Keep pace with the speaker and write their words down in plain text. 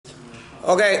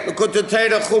Okay, Likkutei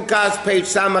Chukat, page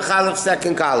Samach Aleph,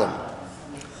 second column.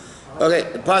 Okay,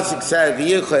 the pasuk says,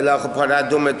 "V'yichol lecha parah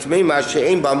aduma tmima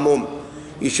she'ein ba mum."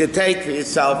 You should take for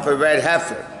yourself a red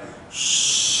heifer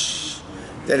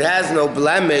that has no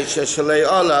blemish,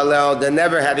 that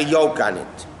never had a yoke on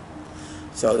it.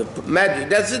 So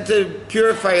that's it to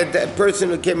purify a person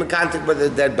who came in contact with a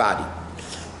dead body.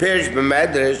 Pirish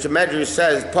b'medrash, the medrash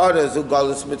says, "Parah zu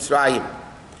galus Mitzrayim."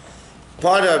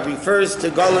 Parah refers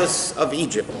to galus of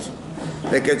Egypt.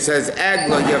 Like it says,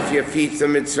 "Aglo yafyafitza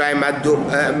Mitzrayim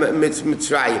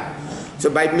Mitzrayim." So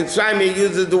by Mitzrayim it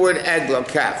uses the word aglo,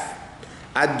 calf.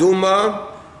 Aduma,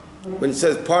 when it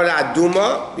says Parah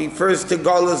Aduma, refers to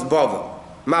galus Bavel,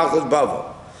 Malchus Bavel,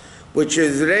 which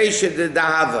is Reisha de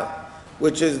Dahava,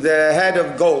 which is the head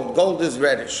of gold. Gold is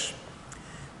reddish.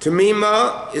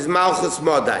 Tamima is Malchus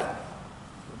Modai.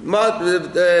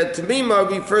 Tamima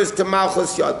refers to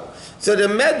Malchus Yod. So the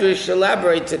Medrash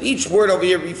elaborates that each word over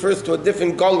here refers to a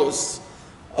different galus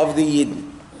of the Yidden.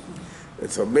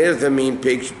 And so Mirza mean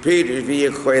picture,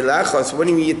 so when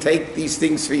do you mean you take these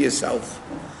things for yourself?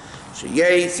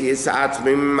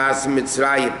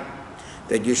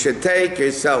 That you should take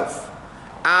yourself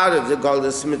out of the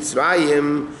galus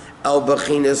Mitzrayim el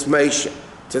Bechinas Moshe,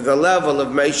 to the level of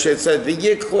Moshe. It says,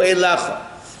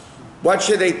 what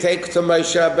should they take to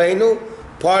Moshe Rabbeinu?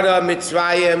 Parah,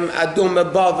 Mitzrayim, Aduma,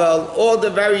 Bavel, all the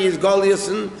various Goliaths,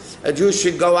 a Jew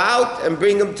should go out and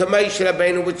bring them to Moshe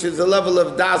Rabbeinu, which is the level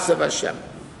of Das of Hashem.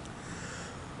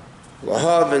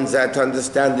 Lahavans that to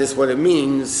understand this, what it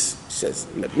means, says,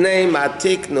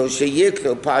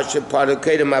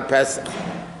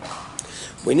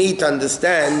 we need to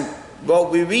understand, well,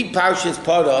 we read Parshas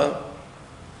Parah,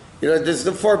 there's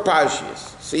the four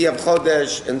Parshas. So you have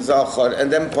Chodesh and Zachar, and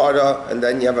then Parah, and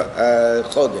then you have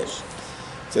Chodesh.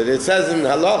 So it says in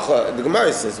Halacha, the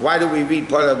Gemara says, why do we read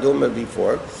Parah Duma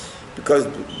before? Because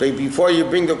before you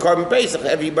bring the Korban Pesach,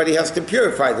 everybody has to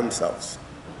purify themselves.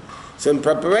 So in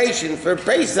preparation for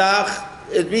Pesach,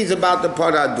 it reads about the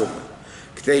Parah Duma.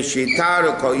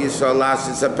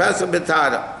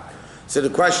 So the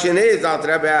question is, Al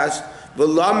Rabbi asked,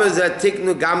 there's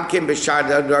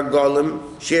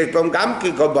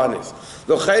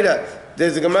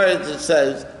a Gemara that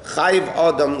says, Chayiv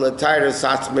Adam l'tayra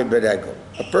satzme beregel.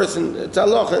 A person, it's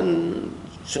Allah and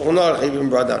Shulchan Aruch even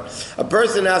brought down. A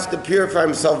person has to purify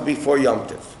himself before Yom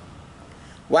Tov.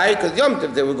 Why? Because Yom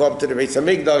Tov they would go up to the Beis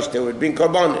Hamikdash, they would bring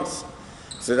korbanos.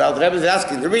 So the Rebbe is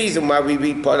asking the reason why we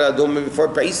read Parah Aduma before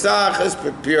Pesach is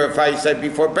to purify yourself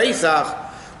before Pesach.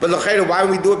 But why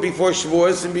we do it before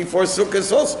Shavuos and before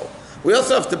Sukkot also? We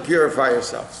also have to purify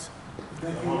ourselves.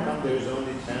 How come there is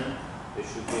only 10? There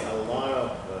should be a lot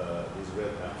of these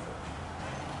red heifer.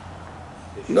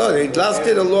 No, they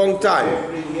lasted a long time.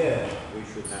 Every year we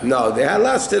should have. No, they had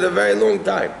lasted a very long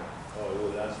time. Oh, it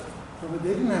will last. No, but they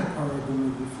didn't have Parah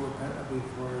Aduma before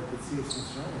the Tzias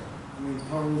Mitzrayim. I mean,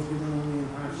 Parah was given only in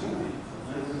Parashah.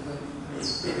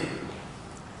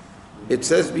 It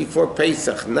says before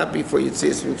Pesach, not before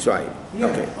Yetzias Mitzrayim. Yeah.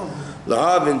 Okay.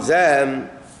 Lahav and Zem,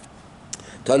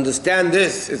 to understand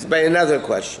this, it's by another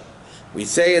question. We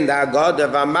say in the Agada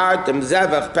of Amartem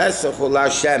Zevach Pesach Ul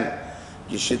Hashem.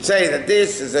 You should say that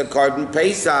this is a Korban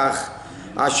Pesach,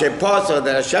 Asher Pasach,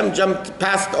 that Hashem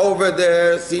passed over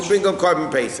the sea, bring a Korban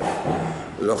Pesach.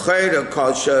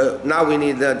 Now we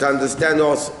need to understand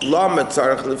also,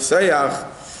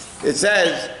 it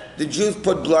says the Jews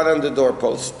put blood on the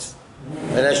doorposts.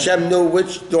 And Hashem knew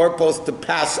which doorpost to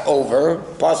pass over.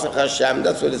 Pasach Hashem,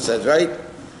 that's what it says, right?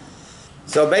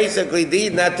 So basically, they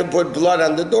not to put blood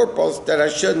on the doorpost that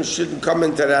Hashem shouldn't come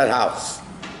into that house.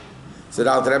 So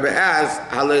the Rebbe asked,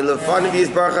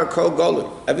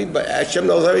 everybody, Hashem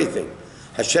knows everything.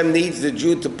 Hashem needs the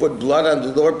Jew to put blood on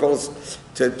the doorpost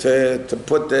to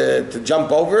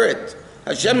jump over it.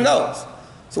 Hashem knows.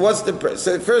 So what's the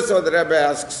so first of all the Rebbe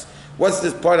asks, what's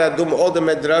this Parah Aduma? All the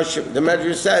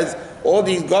Medrash says all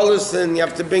these galus and you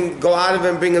have to go out of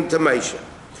and bring them to Moshe.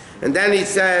 And then he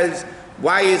says,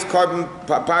 why is Korban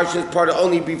Parshas Parah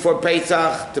only before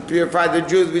Pesach to purify the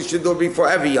Jews? We should do it before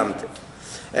every Yom Tov.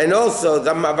 And also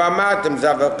the V'amartem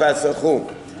Zavach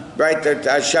Pesachu, right? That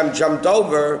Hashem jumped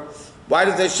over. Why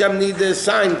does Hashem need this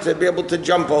sign to be able to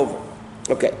jump over?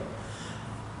 Okay.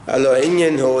 The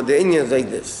Indian is like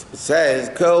this. It says,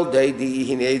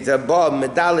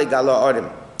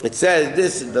 it says,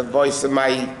 this is the voice of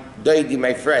my deity,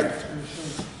 my friend.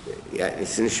 Yeah,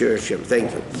 it's in Shir Hashem,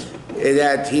 thank you.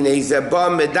 That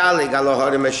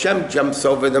Hashem jumps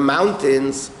over the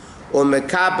mountains, or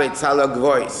mekabetz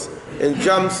halagvois, and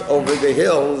jumps over the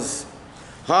hills,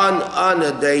 han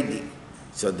ana deity.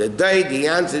 So the deity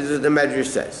answers what the Medrash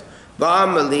says.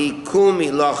 Va'amali kumi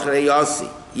loch reyasi.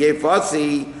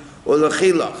 Yefasi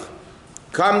ulachilach.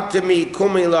 Come to me,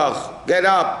 kumi loch. Get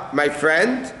up, my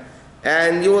friend,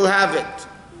 and you will have it.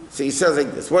 So he says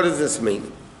like this. What does this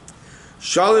mean?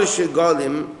 Shalosh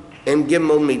Shegolim and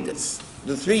Gimel Midas.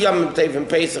 The 3 Yom Tov,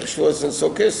 Pesach, Shavuos, and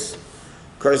Sukkot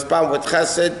correspond with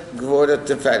Chesed, Gvura,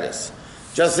 Tiferes.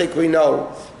 Just like we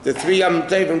know, the 3 Yom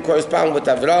Tov correspond with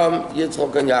Avraham,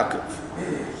 Yitzchak, and Yaakov.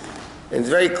 And it's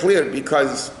very clear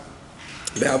because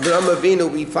by Avraham Avinu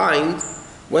we find,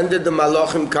 when did the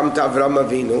Malachim come to Avraham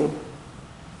Avinu?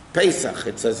 Pesach,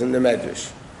 it says in the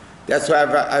Medrash. That's why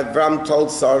Avraham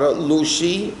told Sarah,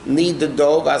 Lushi, knead the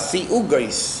dough, asi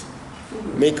ugais.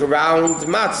 Make a round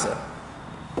matzah.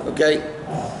 Okay?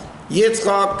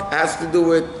 Yitzchak has to do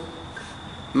with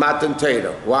Matan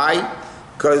Torah. Why?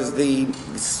 Because the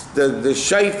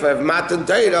Heifer of Matan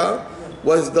Torah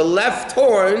was the left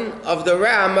horn of the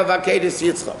ram of Akedas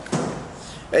Yitzchak.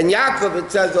 And Yaakov,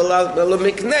 it says,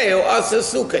 L'mikneo asa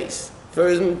sukkos. For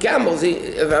his camels,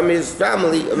 his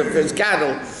family, for his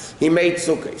cattle, he made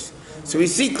sukkos. So we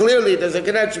see clearly there's a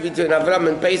connection between Avram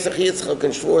and Pesach, Yitzchak,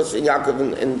 and Shavuos, and Yaakov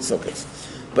and sukkos.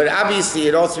 But obviously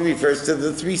it also refers to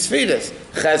the 3 Sfiras,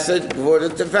 Chesed, Gvura,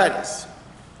 Tiferes.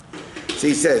 So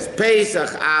he says,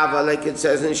 Pesach, Ava, like it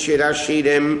says in Shir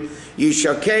HaShirim,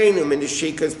 Yishakeinu min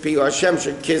Shikas Pi, Hashem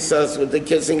should kiss us with the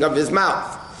kissing of his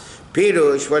mouth.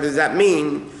 Pirush, what does that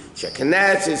mean?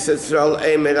 Shekenes is Yisrael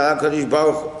Emer al HaKadosh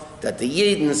Baruch Hu. That the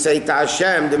Yidden say to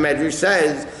Hashem, the Medrash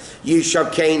says,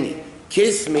 Yishakeini,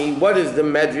 kiss me. What does the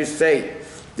Medrash say?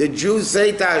 The Jews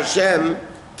say to Hashem,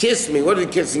 kiss me. What does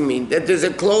kissing mean? That there's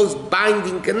a close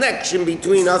binding connection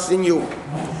between us and you.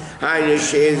 Like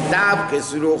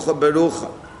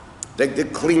the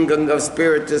clinging of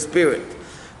spirit to spirit.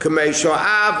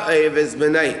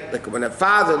 Like when a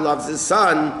father loves his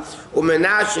son,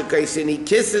 and he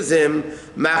kisses him,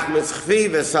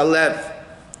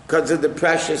 because of the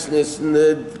preciousness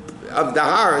of the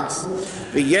hearts.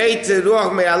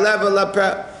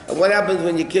 And what happens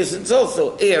when you kiss? It's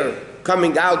also air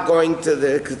coming out, going to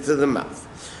the mouth.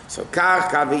 So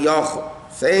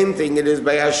same thing it is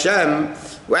by Hashem.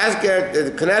 We ask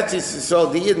the Knesset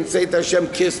Yisrael, the Yidden say to Hashem,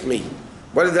 kiss me.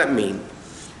 What does that mean?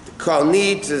 The Kol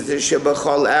needs is the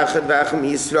Shebachol Echad V'Achim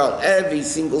Yisrael. Every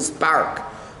single spark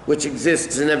which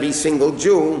exists in every single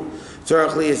Jew,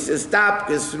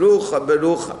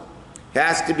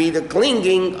 has to be the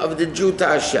clinging of the Jew to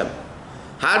Hashem.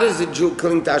 How does the Jew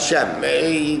cling to Hashem?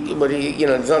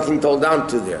 There's nothing told down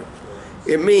to there.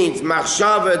 It means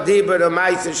machshava dibur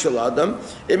u'maisa shel adam.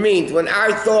 It means when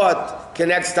our thought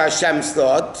connects to Hashem's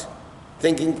thought,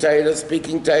 thinking Torah,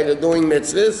 speaking Torah, doing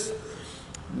mitzvahs.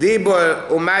 Dibur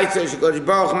u'maisa shel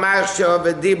baruch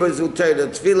machshava dibur zu Torah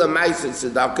tefillah maisa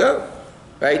tzedakah.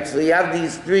 Right. So you have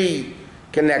these 3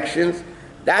 connections.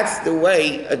 That's the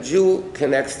way a Jew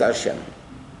connects to Hashem.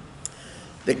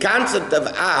 The concept of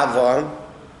ahava,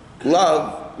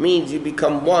 love, means you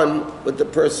become one with the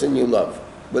person you love.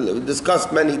 We've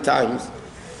discussed many times.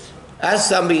 Ask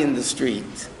somebody in the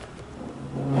street,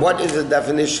 what is the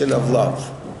definition of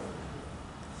love?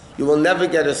 You will never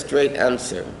get a straight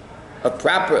answer. A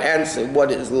proper answer,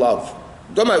 what is love?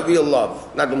 I'm talking about real love,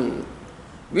 not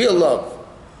real love.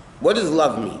 What does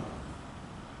love mean?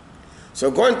 So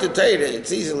according to Torah,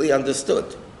 it's easily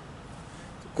understood.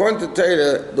 According to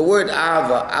Torah, the word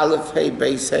Ava, Aleph Hey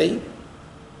Beis Hey,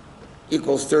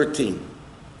 equals 13,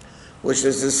 which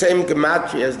is the same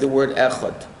gematria as the word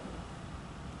Echad.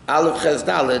 Aleph Ches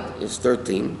Daled is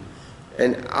 13,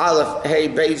 and Aleph Hey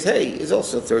Beis Hey is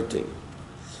also 13.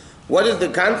 What is the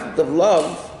concept of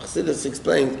love? Chassidus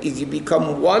explains, is you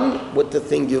become one with the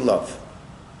thing you love.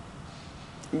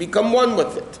 You become one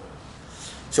with it.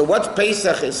 So what's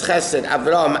Pesach is Chesed,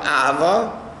 Avraham,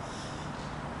 Ava.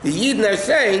 The Yidden are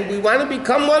saying, we want to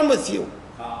become one with you.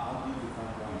 How do you become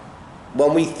one?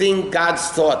 When we think God's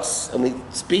thoughts, and we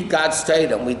speak God's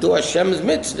Torah, and we do Hashem's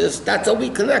mitzvahs, that's how we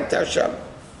connect to Hashem.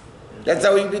 That's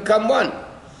how we become one.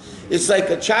 It's like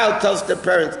a child tells their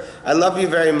parents, I love you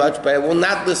very much, but I will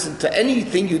not listen to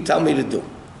anything you tell me to do.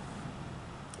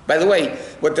 By the way,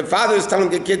 what the father is telling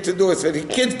the kid to do is for the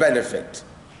kid's benefit.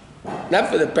 Not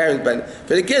for the parents' benefit,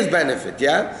 for the kid's benefit,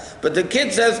 yeah? But the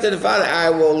kid says to the father, I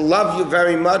will love you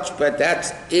very much, but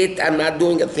that's it, I'm not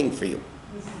doing a thing for you.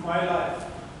 This is my life.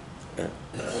 Yeah.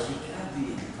 But you can't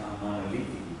become monolithic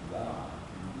with God.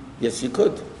 Yes, you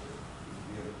could.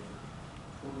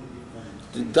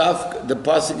 The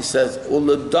pasuk says,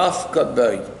 "Uladafka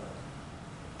bay,"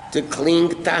 to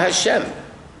cling to Hashem.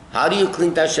 How do you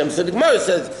cling to Hashem? So the Gemara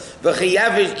says, how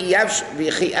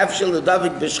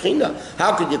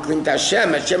could you cling to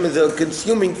Hashem? Hashem is a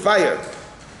consuming fire.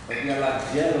 But you're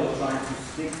like jello trying to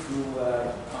stick to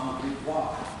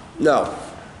No,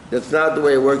 that's not the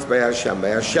way it works by Hashem. By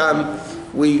Hashem,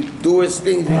 we do His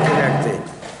things, we connect it.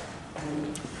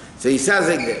 So he says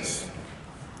like this.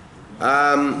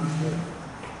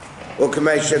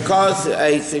 וכמשקוס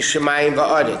איזה שמיים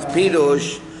וארץ,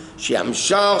 פירוש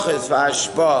שימשוך es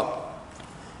והשפע.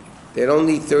 They don't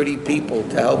need 30 people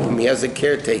to help him. He has a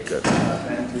caretaker.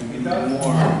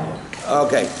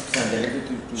 Okay.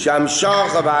 Shamshach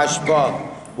v'ashpa,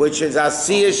 which is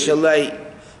asiyah shalei,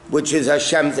 which is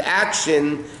Hashem's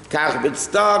action. Kach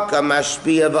b'tzedakah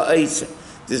mashpia v'oiseh.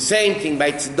 The same thing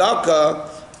by tzedakah.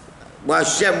 What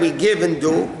Hashem we give and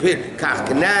do. Kach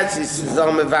kanaz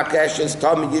yisizom mevakesh es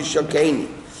tamid yishakeni.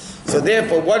 So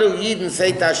therefore, what do Yidden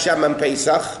say to Hashem on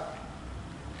Pesach?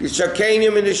 Yishakeni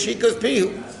min hashikas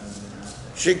pihu.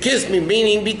 She kissed me,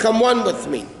 meaning become one with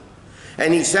me.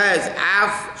 And he says,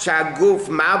 Af shaguf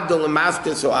mabdul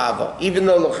maskas oava. Even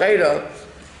though l'cheira,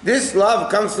 this love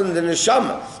comes from the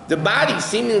neshama. The body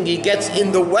seemingly gets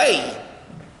in the way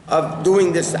of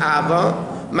doing this ava.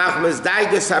 Machmas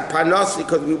daigas hapanos,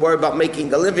 because we worry about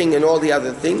making a living and all the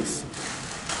other things.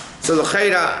 So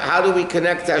l'cheira, how do we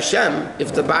connect to Hashem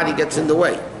if the body gets in the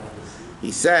way?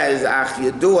 He says, Ach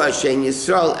yadua shein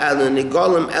Yisrael ela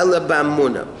nigolim ela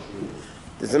b'amuna.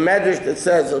 There's a medrash that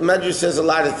says, a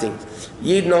lot of things.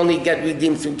 Yidden only get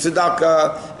redeemed through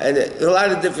tzedakah, and a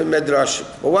lot of different medrash.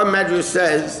 But one medrash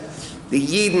says, the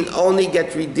Yidden only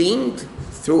get redeemed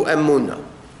through emunah,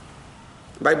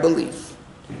 by belief.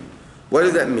 What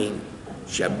does that mean?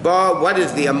 Shabbat, what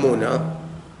is the emunah?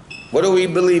 What are we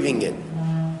believing in?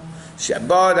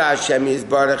 Shabbat Hashem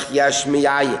yisbarach yesh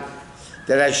miyayin.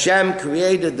 That Hashem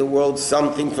created the world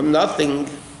something from nothing,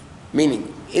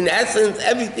 meaning, in essence,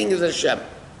 everything is Hashem.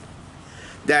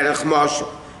 Derech Moshe.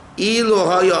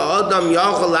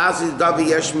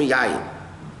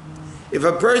 If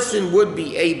a person would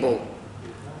be able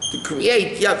to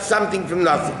create something from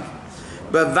nothing,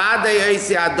 but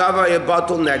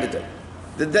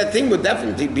that thing would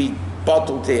definitely be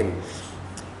bottled to him.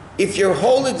 If your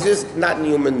whole existence, not in the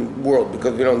human world,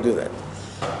 because we don't do that.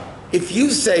 If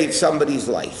you save somebody's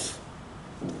life,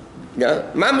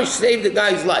 Mamish saved the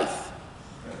guy's life.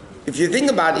 If you think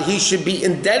about it, he should be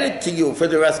indebted to you for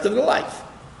the rest of the life.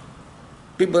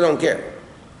 People don't care.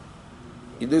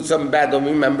 You do something bad, don't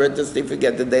remember it, just they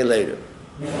forget the day later.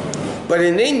 But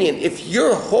in Indian, if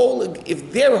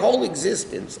their whole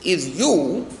existence is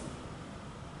you,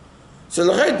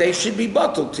 so they should be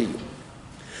bottled to you.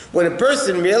 When a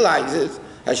person realizes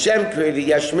Hashem created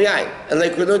Yesh Miyayin, and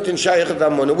like we learned in Shayach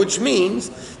Amuna, which means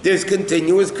there's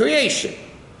continuous creation.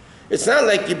 It's not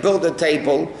like you build a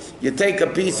table, you take a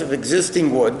piece of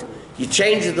existing wood, you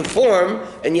change the form,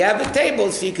 and you have a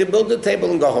table so you can build a table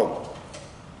and go home.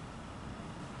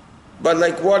 But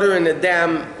like water in a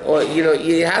dam, or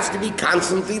it has to be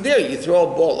constantly there. You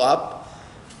throw a ball up,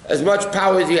 as much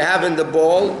power as you have in the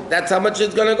ball, that's how much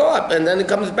it's going to go up, and then it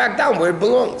comes back down where it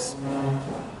belongs.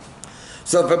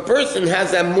 So if a person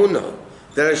has emunah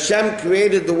that Hashem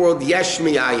created the world yesh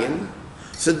miyayin,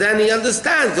 so then he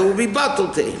understands it will be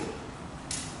bottled to him.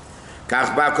 The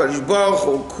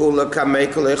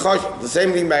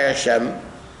same thing by Hashem.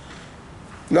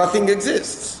 Nothing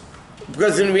exists.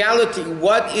 Because in reality,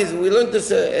 we learned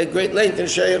this at great length in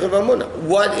Shayach of Amunah.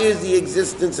 What is the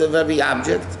existence of every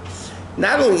object?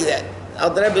 Not only that,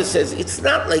 Al Rebbe says, it's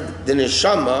not like the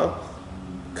neshama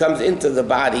comes into the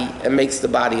body and makes the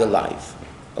body alive.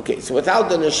 Okay, so without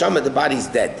the neshama, the body's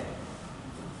dead.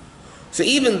 So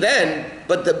even then,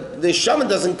 but the neshama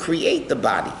doesn't create the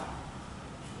body.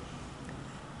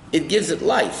 It gives it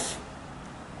life.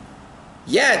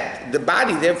 Yet, the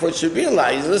body therefore should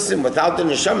realize, listen, without the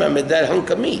neshama, I'm a dead hunk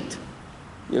of meat.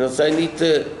 So I need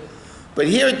to... But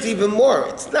here it's even more.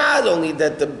 It's not only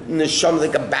that the neshama is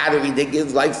like a battery that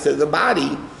gives life to the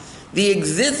body. The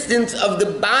existence of the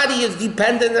body is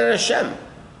dependent on Hashem.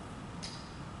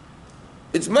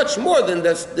 It's much more than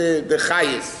the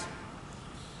chayis.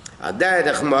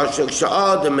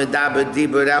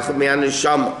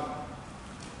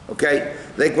 Okay?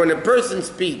 Like when a person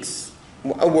speaks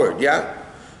a word,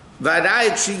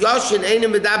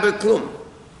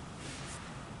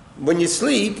 when you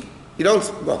sleep, you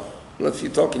don't, well, unless you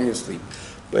talk in your sleep,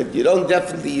 but you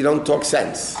don't talk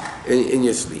sense in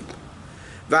your sleep.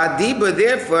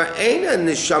 Therefore,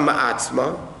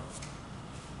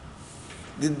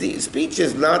 the speech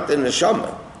is not the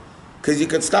neshama, because you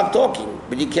could stop talking,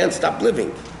 but you can't stop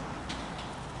living.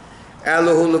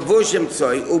 Yet,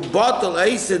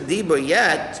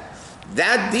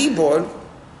 that dibur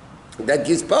that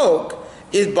you spoke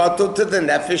is bottled to the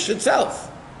nefesh itself.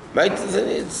 Right?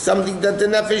 It's something that the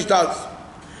nefesh does.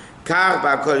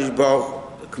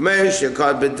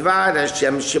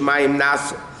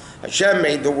 Hashem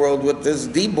made the world with this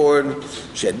dibur,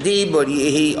 shedibur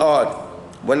yehi or.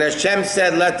 When Hashem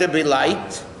said, let there be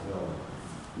light,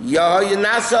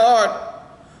 Yinasa or.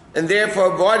 And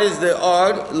therefore, what is the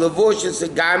or? Levush is a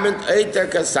garment, eiter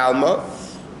kasalma.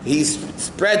 He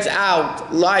spreads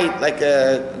out light like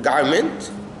a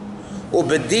garment.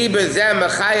 And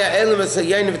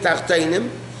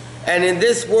in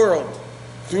this world,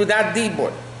 through that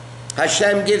dibur,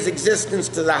 Hashem gives existence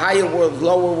to the higher worlds,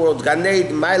 lower worlds, Ganed,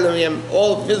 Mailamim,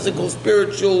 all physical,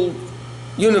 spiritual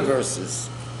universes.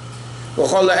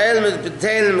 As far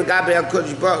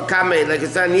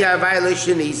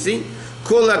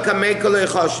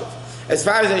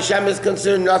as Hashem is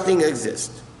concerned, nothing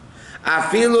exists.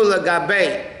 Meaning,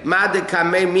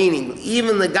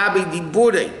 even the Gabi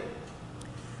Dibure,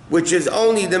 which is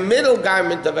only the middle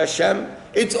garment of Hashem,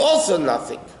 it's also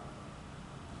nothing.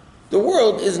 The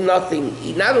world is nothing.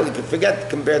 He not only can forget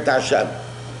compared to Hashem.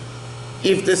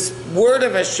 If this word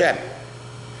of Hashem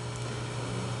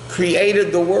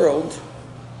created the world,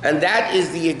 and that is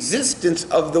the existence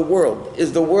of the world,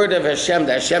 is the word of Hashem,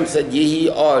 that Hashem said, Yehi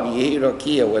Or, Yehi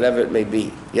Rakia, whatever it may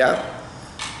be. Yeah?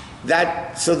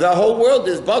 So the whole world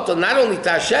is bottled not only to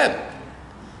Hashem,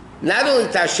 not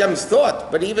only to Hashem's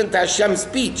thought, but even to Hashem's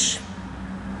speech.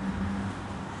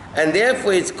 And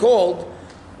therefore it's called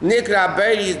Nikra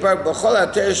Beis Bar B'chol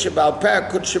HaTorah Shebal Peh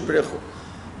HaKudsha Baruch Hu.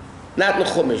 Not in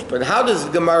Chumash, but how does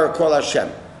the Gemara call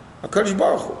Hashem? HaKadosh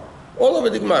Baruch Hu. All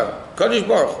over the Gemara. Kadosh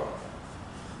Baruch Hu.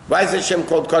 Why is Hashem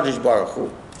called Kadosh Baruch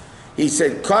Hu? He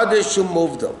said, Kadosh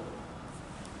Umuvdal.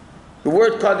 The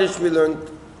word Kadosh we learned,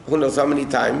 who knows how many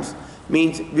times,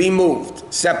 means removed,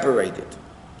 separated.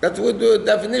 That's what the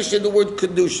definition of the word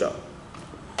Kedusha.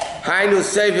 Hainu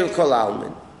Seviv Kol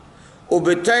Almin.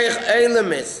 Ubetoich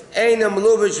Eilemis Einam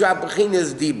Luvish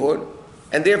Rabbechinas Dibur.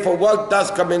 And therefore, what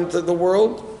does come into the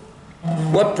world?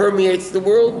 What permeates the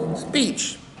world?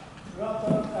 Speech.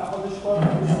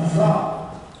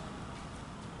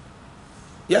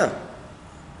 Yeah.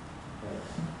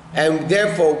 And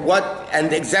therefore,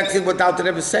 and exactly what Alter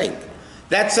Rebbe is saying.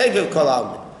 That's Seviv Kol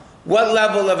Almin. What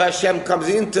level of Hashem comes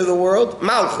into the world?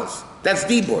 Malchus. That's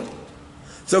Dibur.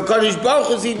 So Kadosh Baruch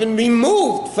Hu is even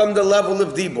removed from the level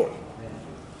of Dibur.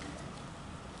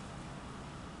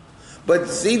 But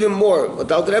it's even more. What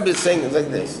the Alter Rebbe is saying is like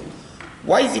this.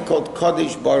 Why is he called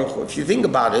Kadosh Baruch Hu? If you think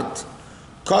about it,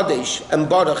 Kadosh and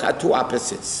Baruch are two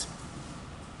opposites.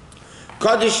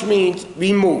 Kadosh means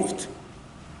removed.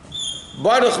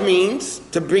 Baruch means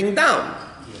to bring down.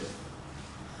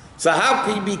 So how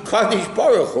can he be Kadosh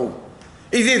Baruch Hu?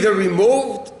 He's either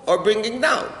removed or bringing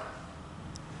down.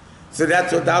 So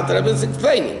that's what the Alter Rebbe is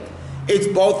explaining. It's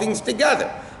both things together.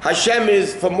 Hashem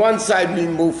is from one side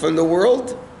removed from the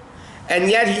world, and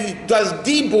yet he does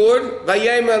dibur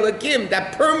vayem elakim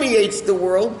that permeates the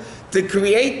world to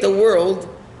create the world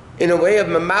in a way of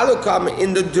mamalukam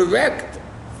in the direct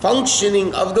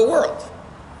functioning of the world.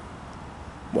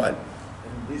 What?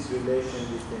 And this relation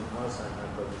between us and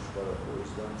HaKadosh Baruch Hu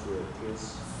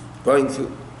is going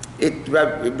through. It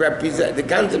represents the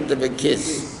concept of a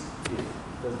kiss.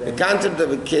 The concept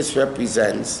of a kiss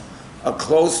represents a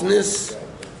closeness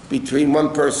between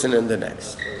one person and the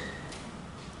next.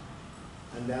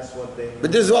 And that's what they...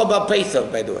 But this is all about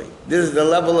Pesach, by the way. This is the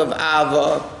level of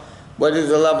Ava. What is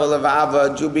the level of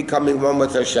Ava? Jew becoming one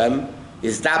with Hashem.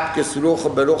 Is Tapkes Rucha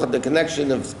Berucha, the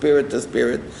connection of spirit to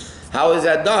spirit. How is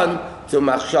that done? To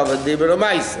Machshava Dibur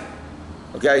U'Maisa.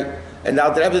 Okay? And now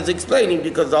the Rebbe is explaining,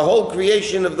 because the whole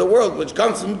creation of the world, which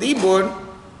comes from Dibur,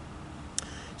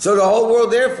 so the whole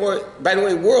world, therefore, by the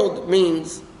way, world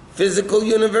means physical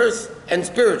universe and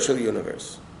spiritual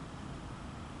universe.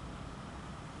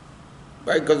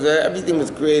 Right? Because everything was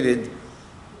created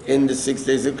in the 6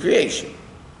 days of creation.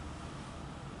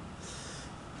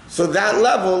 So that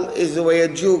level is the way a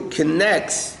Jew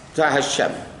connects to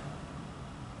Hashem.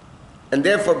 And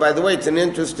therefore, by the way, it's an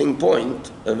interesting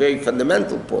point, a very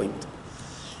fundamental point.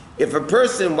 If a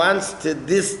person wants to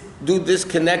do this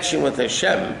connection with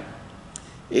Hashem,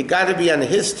 it got to be on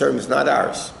his terms, not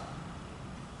ours.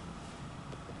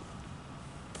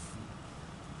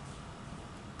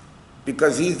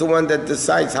 Because he's the one that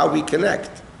decides how we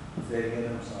connect.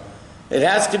 It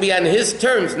has to be on his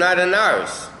terms, not on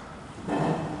ours.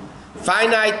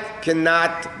 Finite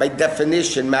cannot, by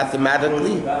definition,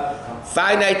 mathematically,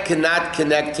 finite cannot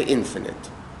connect to infinite.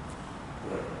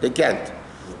 They can't.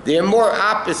 They are more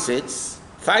opposites.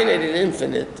 Finite and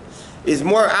infinite is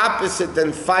more opposite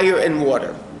than fire and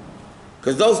water.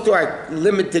 Because those two are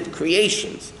limited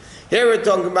creations. Here we're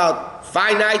talking about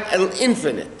finite and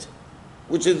infinite,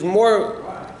 which is more...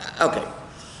 Okay.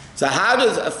 So how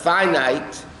does a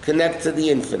finite connect to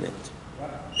the infinite?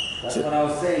 That's what I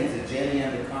was saying, the jelly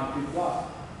and the concrete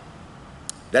block.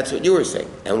 That's what you were saying.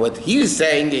 And what he's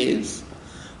saying is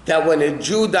that when a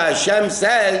Jew, the Hashem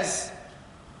says,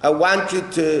 I want you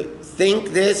to think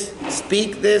this,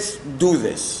 speak this, do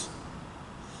this.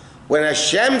 When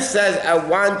Hashem says, I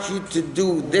want you to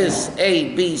do this,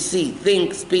 A, B, C,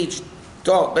 think, speech,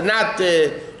 talk, but not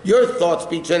your thought,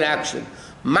 speech, and action,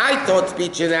 my thought,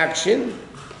 speech, and action,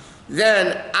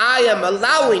 then I am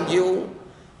allowing you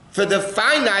for the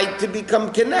finite to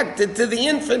become connected to the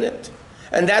infinite.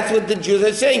 And that's what the Jews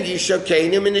are saying,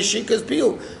 Yishakenim in the Shikas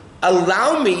Piyu.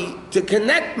 Allow me to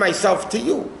connect myself to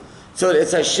you. So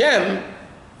it's Hashem.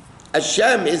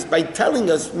 Hashem is by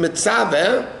telling us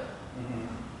mitzvah.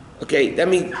 Okay, that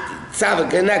means tzava,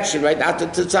 connection, right? After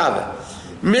tzava.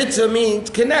 Mitzvah means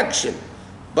connection.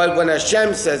 But when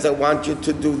Hashem says, I want you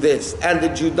to do this, and the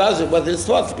Jew does it, whether it's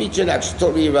thought, speech, and action,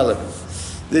 totally irrelevant.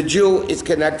 The Jew is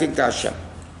connecting to Hashem.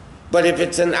 But if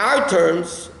it's in our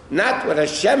terms, not what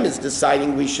Hashem is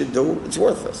deciding we should do, it's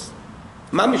worthless.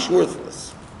 Mamish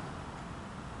worthless.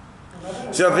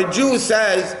 So if a Jew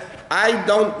says, I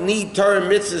don't need Torah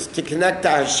mitzvahs to connect to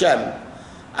Hashem,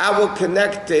 I will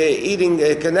connect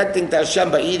connecting to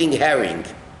Hashem by eating herring.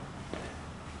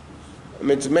 I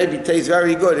mean, it maybe tastes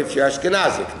very good if you're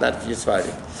Ashkenazic, not if you're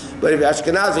Sephardic. But if you're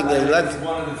Ashkenazic, it's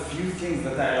one of the few things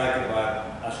that I like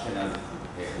about Ashkenazi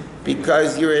food.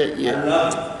 Because you're I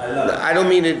love it. I don't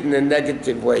mean it in a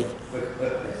negative way.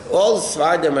 All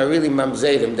Sephardim are really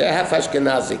mamzerim. They're half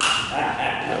Ashkenazic.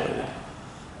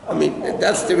 I mean,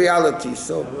 that's the reality.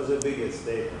 So That was the biggest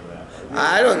statement.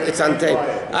 it's on tape.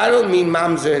 I don't mean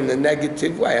mamzer in a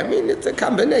negative way. I mean, it's a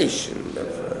combination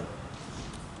of,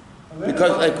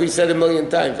 because like we said a million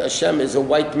times, Hashem is a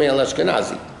white male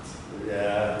Ashkenazi.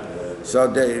 Yeah. So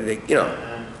they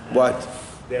what?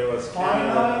 There was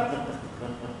Finite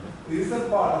is a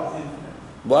part of infinite.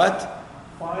 What?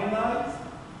 Finite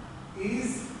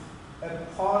is a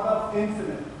part of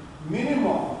infinite.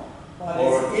 Minimum. But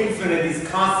Or infinite is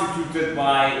constituted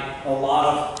by a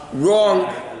lot of...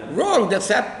 Wrong. That's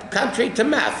contrary to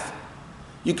math.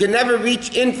 You can never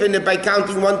reach infinite by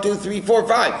counting 1, 2, 3, 4,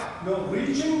 5. no,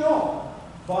 reaching no.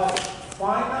 But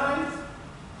finite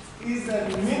is a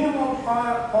minimum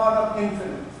part of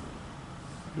infinite.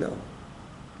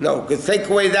 No, because take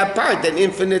away that part, then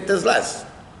infinite is less.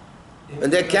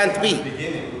 And there can't be.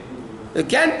 It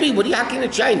can't be. What are you hacking a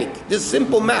chinik? This is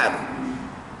simple math.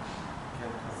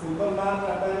 Simple math,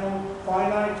 Rabbi,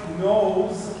 finite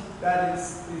knows that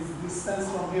it's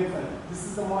distance from infinite. This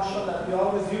is the marshal that we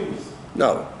always use.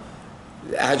 No.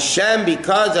 Hashem,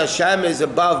 because Hashem is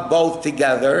above both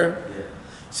together,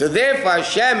 so therefore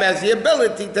Hashem has the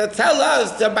ability to tell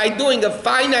us that by doing a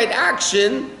finite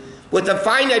action with a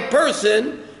finite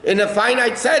person in a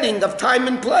finite setting of time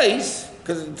and place,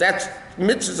 because that's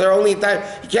mitzvahs are only time.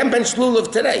 You can't bench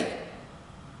lulav today.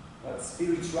 But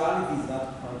spirituality is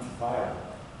not quantifiable.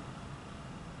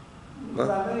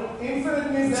 Rabbi,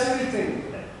 infinite means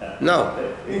everything, No.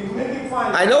 including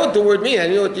finite. I know what the word means. I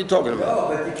know what you're talking about.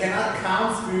 No, but you cannot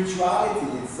count spirituality.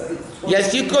 It's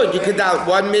Yes, you could. You could count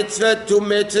 1 mitzvah, 2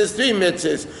 mitzvahs, 3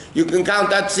 mitzvahs. You can count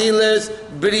Atzilas,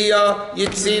 Bria,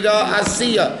 Yitzira,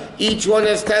 Asiya. Each one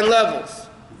has 10 levels.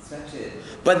 It's such a...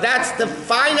 But that's the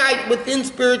finite within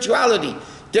spirituality.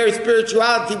 There's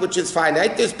spirituality which is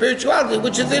finite. There's spirituality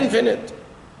which is infinite.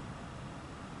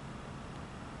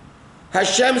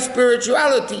 Hashem's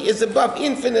spirituality is above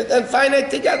infinite and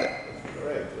finite together.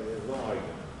 correct. There's no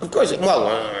argument. Of course,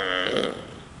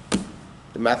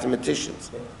 the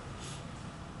mathematicians.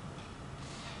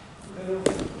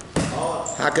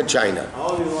 Haka China.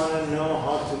 All we want to know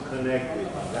how to connect it.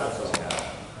 That's all.